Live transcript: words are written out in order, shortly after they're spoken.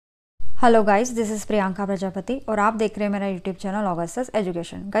Hello guys, this is Priyanka Prajapati और आप देख रहे हैं मेरा YouTube channel Augustus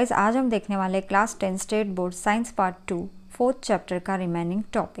education. Guys, आज हम देखने वाले class 10 state board science part 2 4th chapter का रिमेनिंग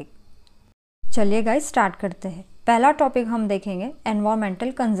टॉपिक। चलिए गाइस स्टार्ट करते हैं। पहला टॉपिक हम देखेंगे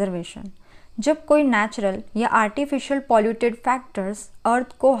एनवायरमेंटल कंजर्वेशन। जब कोई नेचुरल या आर्टिफिशियल पॉल्यूटेड फैक्टर्स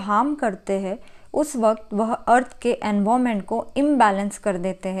अर्थ को हार्म करते हैं, उस वक्त वह अर्थ के एनवायरनमेंट को इम्बैलेंस कर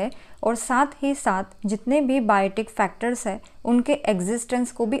देते हैं और साथ ही साथ जितने भी बायोटिक फैक्टर्स हैं उनके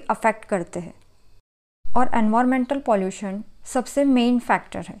एग्जिस्टेंस को भी अफेक्ट करते हैं। और एनवायरमेंटल पॉल्यूशन सबसे मेन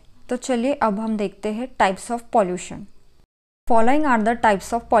फैक्टर है। तो चलिए अब हम देखते हैं types of pollution. Following are the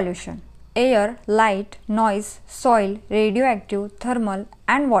types of pollution: air, light, noise, soil, radio active, thermal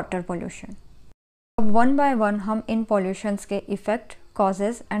and water pollution. अब वन बाय वन हम इन पॉल्यूशंस के effect,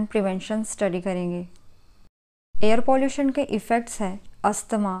 causes and prevention study करेंगे। एयर पॉल्यूशन के इफ़ेक्ट्स हैं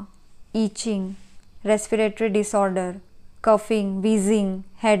asthma, itching, respiratory disorder, coughing, wheezing,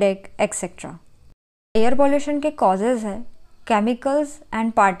 headache etcetera. Air pollution के causes हैं chemicals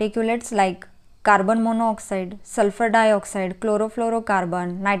and particulates like carbon monoxide, sulphur dioxide,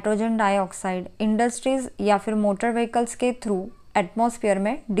 chlorofluorocarbon, nitrogen dioxide, industries या फिर motor vehicles के through atmosphere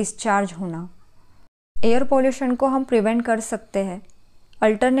में discharge होना। Air pollution को हम प्रिवेंट कर सकते हैं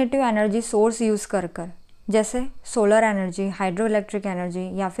अल्टरनेटिव एनर्जी सोर्स यूज़ कर जैसे solar energy, hydro electric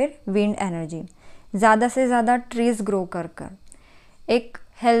energy या फिर विंड एनर्जी। ज़्यादा से ज़्यादा ट्रीज़ ग्रो कर एक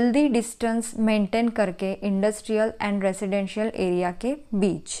हेल्दी डिस्टेंस मेंटेन करके इंडस्ट्रियल एंड रेसिडेंशियल एरिया के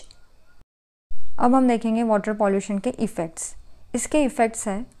बीच। अब हम देखेंगे वाटर पॉल्यूशन के इफ़ेक्ट्स। इसके इफ़ेक्ट्स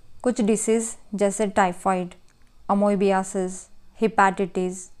हैं कुछ डिसीज़ जैसे टाइफाइड, अमोइबियासिस,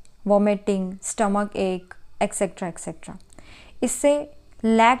 हेपेटाइटिस, वोमिटिंग, स्टमक एक एक्सेट्रा। इससे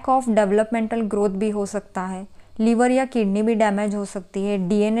लैक ऑफ डेवलपमेंटल ग्रोथ भी हो सकता है, लीवर या किडनी भी डैमेज हो सकती है,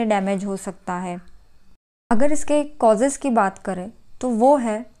 डीएनए डैमेज हो सकता है। अगर इसके कॉजेज़ की बात करें तो वो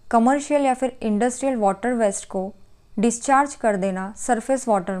है कमर्शियल या फिर इंडस्ट्रियल वाटर वेस्ट को डिस्चार्ज कर देना सरफेस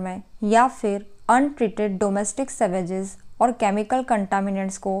वाटर में, या फिर अनट्रीटेड डोमेस्टिक सेवेजेस और केमिकल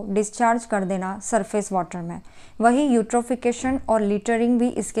कंटामिनेंट्स को डिस्चार्ज कर देना सरफेस वाटर में। वही यूट्रोफिकेशन और लिटरिंग भी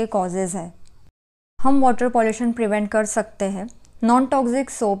इसके कॉजेज़ है। हम वाटर पॉल्यूशन प्रिवेंट कर सकते हैं non toxic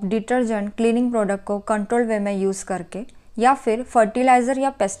soap, detergent, cleaning product को कंट्रोल वे में यूज़ करके, या फिर फर्टिलाइज़र या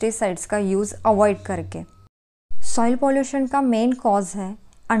पेस्टिसाइड्स का यूज़ अवॉइड करके। सॉइल पॉल्यूशन का मेन कॉज है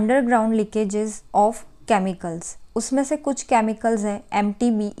अंडरग्राउंड लीकेजेस ऑफ केमिकल्स। उसमें से कुछ केमिकल्स हैं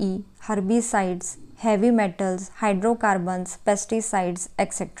MTBE, herbicides, heavy metals, hydrocarbons, pesticides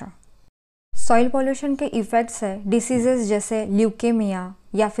etcetera. Soil pollution के इफ़ेक्ट्स है डिसीजेस जैसे ल्यूकेमिया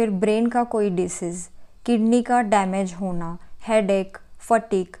या फिर ब्रेन का कोई डिसीज़, किडनी का डैमेज होना, हेडेक,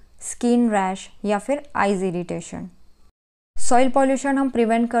 फटीग, स्किन रैश या फिर आइज इरिटेशन। सॉइल पॉल्यूशन हम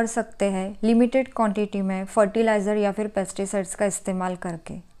प्रिवेंट कर सकते हैं लिमिटेड क्वांटिटी में फर्टिलाइज़र या फिर पेस्टिसाइड्स का इस्तेमाल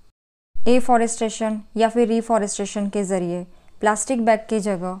करके। एफॉरेस्टेशन या फिर रिफॉरेस्टेशन के ज़रिए प्लास्टिक बैग की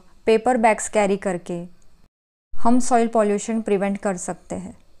जगह पेपर बैग्स कैरी करके हम सॉइल पॉल्यूशन प्रिवेंट कर सकते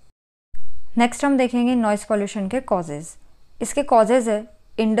हैं। नेक्स्ट हम देखेंगे नॉइज़ पॉल्यूशन के कॉजेज़। इसके कॉजेज़ है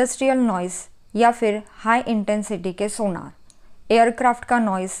इंडस्ट्रियल नॉइज़ या फिर हाई इंटेंसिटी के सोनार, एयरक्राफ्ट का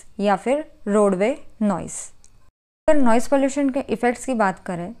नॉइज़ या फिर रोडवे नॉइज़। अगर नॉइज़ पॉल्यूशन के इफ़ेक्ट्स की बात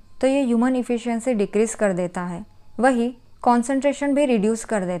करें तो ये ह्यूमन इफ़िशियंसी डिक्रीज़ कर देता है, वही कॉन्सेंट्रेशन भी रिड्यूस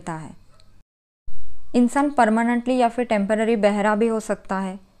कर देता है। इंसान परमानेंटली या फिर टेम्पररी बहरा भी हो सकता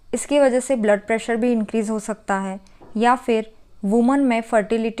है। इसकी वजह से ब्लड प्रेशर भी इंक्रीज़ हो सकता है, या फिर वुमन में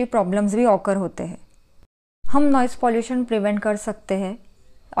फर्टिलिटी प्रॉब्लम्स भी ऑकर होते हैं। हम नॉइज़ पॉल्यूशन प्रिवेंट कर सकते हैं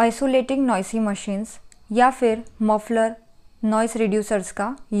आइसोलेटिंग नॉइसी मशीन्स या फिर मफलर नॉइस रिड्यूसर्स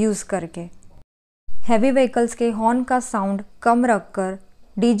का यूज़ करके। हैवी व्हीकल्स के हॉर्न का साउंड कम रखकर,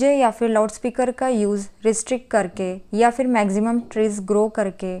 डीजे या फिर लाउडस्पीकर का यूज़ रिस्ट्रिक्ट करके, या फिर मैक्सिमम ट्रीज ग्रो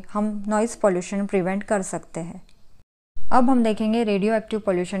करके हम नॉइज़ पॉल्यूशन प्रिवेंट कर सकते हैं। अब हम देखेंगे रेडियो एक्टिव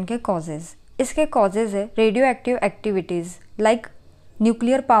पॉल्यूशन के कॉजेज़। इसके कॉजेज़ है radio active activities like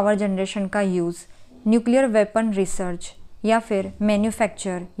nuclear power generation का यूज़, न्यूक्लियर वेपन रिसर्च या फिर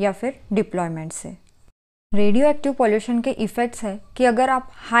मैन्युफैक्चर या फिर डिप्लॉयमेंट से। रेडियो एक्टिव पॉल्यूशन के इफ़ेक्ट्स है कि अगर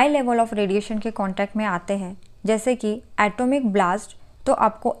आप हाई लेवल ऑफ रेडिएशन के कांटेक्ट में आते हैं जैसे कि एटॉमिक ब्लास्ट, तो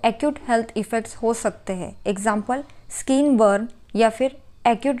आपको एक्यूट हेल्थ इफ़ेक्ट्स हो सकते हैं। एग्जाम्पल स्किन बर्न या फिर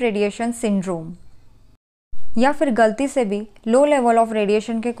एक्यूट रेडिएशन सिंड्रोम। या फिर गलती से भी लो लेवल ऑफ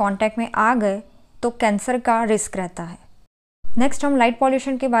रेडिएशन के कांटेक्ट में आ गए तो कैंसर का रिस्क रहता है। नेक्स्ट हम लाइट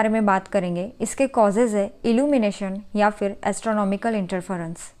पॉल्यूशन के बारे में बात करेंगे। इसके कॉजेज़ है इल्यूमिनेशन या फिर एस्ट्रोनॉमिकल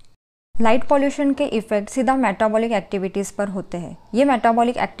इंटरफेरेंस। लाइट पॉल्यूशन के इफ़ेक्ट सीधा मेटाबॉलिक एक्टिविटीज़ पर होते हैं। ये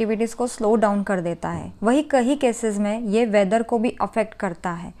मेटाबॉलिक एक्टिविटीज़ को स्लो डाउन कर देता है। वही कई केसेस में ये वेदर को भी अफेक्ट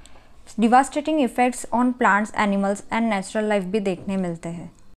करता है। Devastating effects on plants, animals and natural life भी देखने मिलते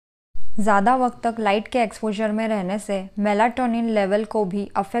हैं। ज़्यादा वक्त तक लाइट के एक्सपोजर में रहने से मेलाटोनिन लेवल को भी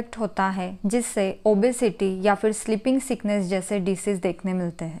अफेक्ट होता है, जिससे ओबेसिटी या फिर स्लीपिंग सिकनेस जैसे डिसीज़ देखने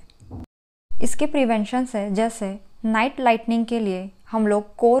मिलते हैं। इसके प्रिवेंशन से जैसे नाइट लाइटनिंग के लिए हम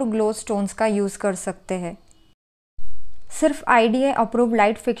लोग कोर ग्लो स्टोन्स का यूज़ कर सकते हैं, सिर्फ IDA approve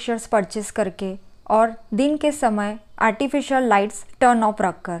light fixers purchase करके और दिन के समय आर्टिफिशियल लाइट्स टर्न ऑफ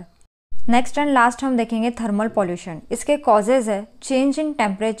रखकर। नेक्स्ट एंड लास्ट हम देखेंगे थर्मल पॉल्यूशन। इसके कॉजेज़ है चेंज इन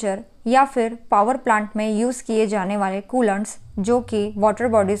टेम्परेचर या फिर पावर प्लांट में यूज़ किए जाने वाले कूलेंट्स जो कि वाटर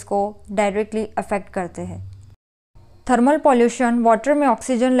बॉडीज़ को डायरेक्टली अफेक्ट करते हैं। थर्मल पॉल्यूशन वाटर में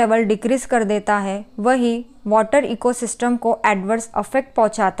ऑक्सीजन लेवल डिक्रीज कर देता है, वही वाटर इकोसिस्टम को एडवर्स अफेक्ट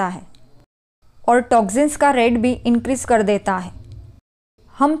पहुंचाता है और टॉक्सिन्स का रेट भी इंक्रीज कर देता है।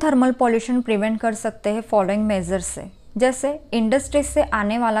 हम थर्मल पॉल्यूशन प्रिवेंट कर सकते हैं फॉलोइंग मेजर्स से, जैसे इंडस्ट्रीज से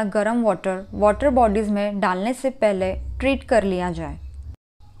आने वाला गर्म वाटर बॉडीज़ में डालने से पहले ट्रीट कर लिया जाए,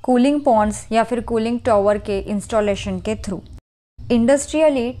 कूलिंग पॉन्ड्स या फिर कूलिंग टॉवर के इंस्टॉलेशन के थ्रू।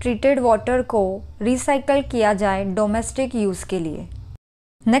 इंडस्ट्रियली ट्रीटेड वाटर को रिसाइकल किया जाए डोमेस्टिक यूज़ के लिए।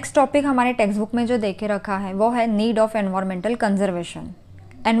 नेक्स्ट टॉपिक हमारे टेक्स्ट बुक में जो देखे रखा है वो है need of environmental conservation.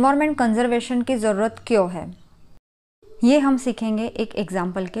 Environment conservation की ज़रूरत क्यों है, ये हम सीखेंगे एक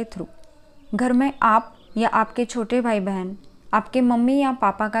एग्जाम्पल के थ्रू। घर में आप या आपके छोटे भाई बहन आपके मम्मी या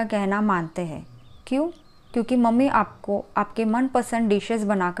पापा का कहना मानते हैं। क्यों? क्योंकि मम्मी आपको आपके मनपसंद डिशेस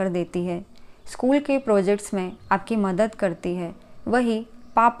बनाकर देती है, स्कूल के प्रोजेक्ट्स में आपकी मदद करती है, वही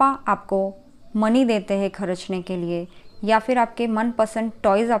पापा आपको मनी देते हैं खर्चने के लिए, या फिर आपके मनपसंद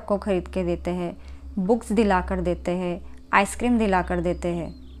टॉयज़ आपको ख़रीद के देते हैं, बुक्स दिला कर देते हैं, आइसक्रीम दिला कर देते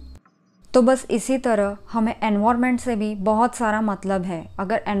हैं। तो बस इसी तरह हमें एनवायरनमेंट से भी बहुत सारा मतलब है।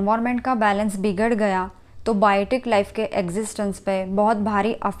 अगर एनवायरनमेंट का बैलेंस बिगड़ गया तो बायोटिक लाइफ के एग्जिस्टेंस पे बहुत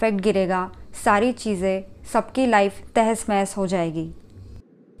भारी अफेक्ट गिरेगा, सारी चीज़ें, सबकी लाइफ तहस महस हो जाएगी।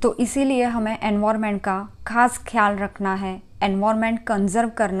 तो इसीलिए हमें एनवायरनमेंट का खास ख्याल रखना है, एनवायरनमेंट कंजर्व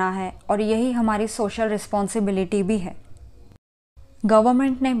करना है और यही हमारी सोशल रिस्पॉन्सिबिलिटी भी है।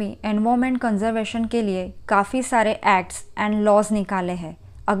 गवर्नमेंट ने भी एनवायरनमेंट कंजर्वेशन के लिए काफ़ी सारे एक्ट्स एंड लॉज निकाले हैं।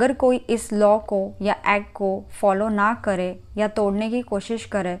 अगर कोई इस लॉ को या एक्ट को फॉलो ना करे या तोड़ने की कोशिश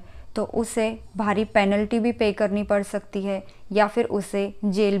करे तो उसे भारी पेनल्टी भी पे करनी पड़ सकती है या फिर उसे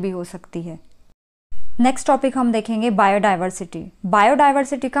जेल भी हो सकती है। नेक्स्ट टॉपिक हम देखेंगे बायोडाइवर्सिटी।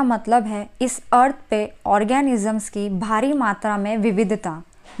 बायोडाइवर्सिटी का मतलब है इस अर्थ पे ऑर्गेनिजम्स की भारी मात्रा में विविधता।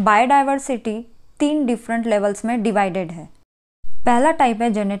 बायोडाइवर्सिटी 3 डिफरेंट लेवल्स में डिवाइडेड है। पहला टाइप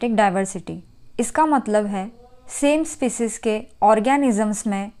है जेनेटिक डाइवर्सिटी। इसका मतलब है सेम स्पीसीज के ऑर्गेनिजम्स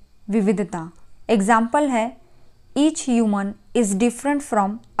में विविधता। एग्जाम्पल है each human is different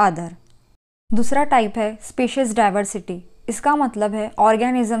from other. दूसरा टाइप है स्पीशीज डाइवर्सिटी। इसका मतलब है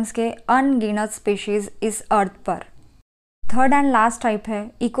ऑर्गेनिजम्स के अनगिनत स्पीशीज इस अर्थ पर। थर्ड एंड लास्ट टाइप है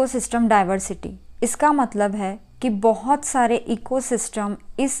इकोसिस्टम डाइवर्सिटी। इसका मतलब है कि बहुत सारे इकोसिस्टम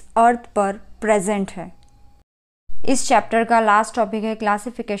इस अर्थ पर प्रेजेंट है। इस चैप्टर का लास्ट टॉपिक है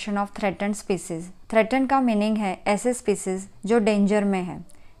classification of threatened species. Threaten का मीनिंग है ऐसे स्पीसीज जो डेंजर में है,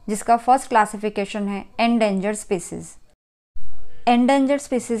 जिसका फर्स्ट क्लासिफिकेशन है एंडेंजर्ड स्पीसीज। एंडेंजर्ड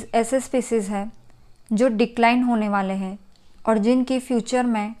स्पीसीज ऐसे स्पीसीज है जो डिक्लाइन होने वाले हैं और जिनकी फ्यूचर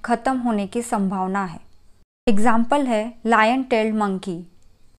में ख़त्म होने की संभावना है। एग्जाम्पल है लायन टेल्ड मंकी।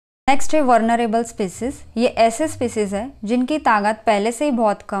 नेक्स्ट है वर्नरेबल स्पीसीज। ये ऐसे स्पीसीज है जिनकी ताकत पहले से ही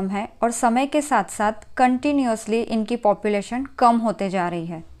बहुत कम है और समय के साथ साथ कंटिन्यूसली इनकी पॉपुलेशन कम होते जा रही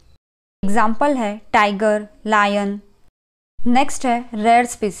है। एग्जाम्पल है टाइगर, लायन। नेक्स्ट है रेयर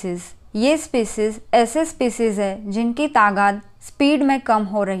स्पीसीज। ये स्पीसीज ऐसे स्पीसीज है जिनकी ताकत स्पीड में कम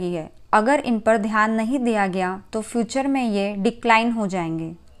हो रही है। अगर इन पर ध्यान नहीं दिया गया तो फ्यूचर में ये डिक्लाइन हो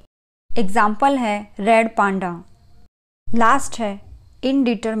जाएंगे। एग्जाम्पल है रेड पांडा। लास्ट है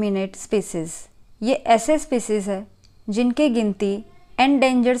इनडिटर्मिनेट स्पीसीज। ये ऐसे स्पीसीज है जिनकी गिनती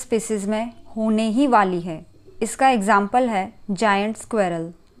एंडेंजर्ड स्पीसीज में होने ही वाली है। इसका एग्जाम्पल है जायंट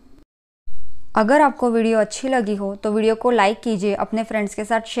स्क्वेरल। अगर आपको वीडियो अच्छी लगी हो तो वीडियो को लाइक कीजिए, अपने फ्रेंड्स के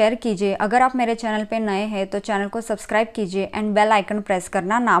साथ शेयर कीजिए। अगर आप मेरे चैनल पे नए हैं तो चैनल को सब्सक्राइब कीजिए एंड बेल आइकन प्रेस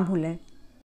करना ना भूलें।